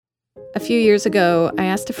A few years ago, I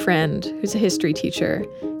asked a friend who's a history teacher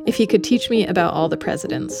if he could teach me about all the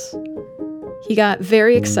presidents. He got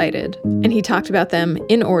very excited, and he talked about them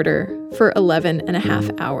in order for 11 and a half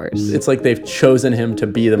hours. It's like they've chosen him to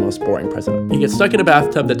be the most boring president. He gets stuck in a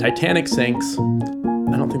bathtub, the Titanic sinks.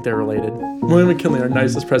 I don't think they're related. William McKinley, our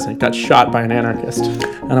nicest president, got shot by an anarchist.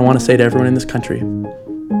 And I want to say to everyone in this country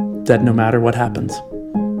that no matter what happens,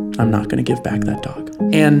 I'm not going to give back that dog.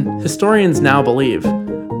 And historians now believe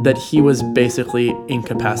that he was basically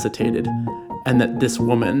incapacitated and that this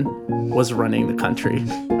woman was running the country.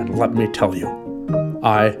 And let me tell you,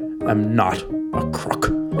 I am not a crook.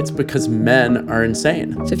 It's because men are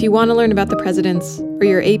insane. So if you want to learn about the presidents, or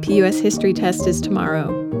your AP US history test is tomorrow,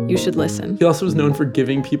 you should listen. He also was known for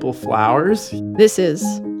giving people flowers. This is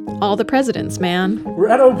All the Presidents, man. We're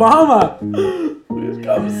at Obama. We've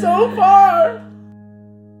come so far.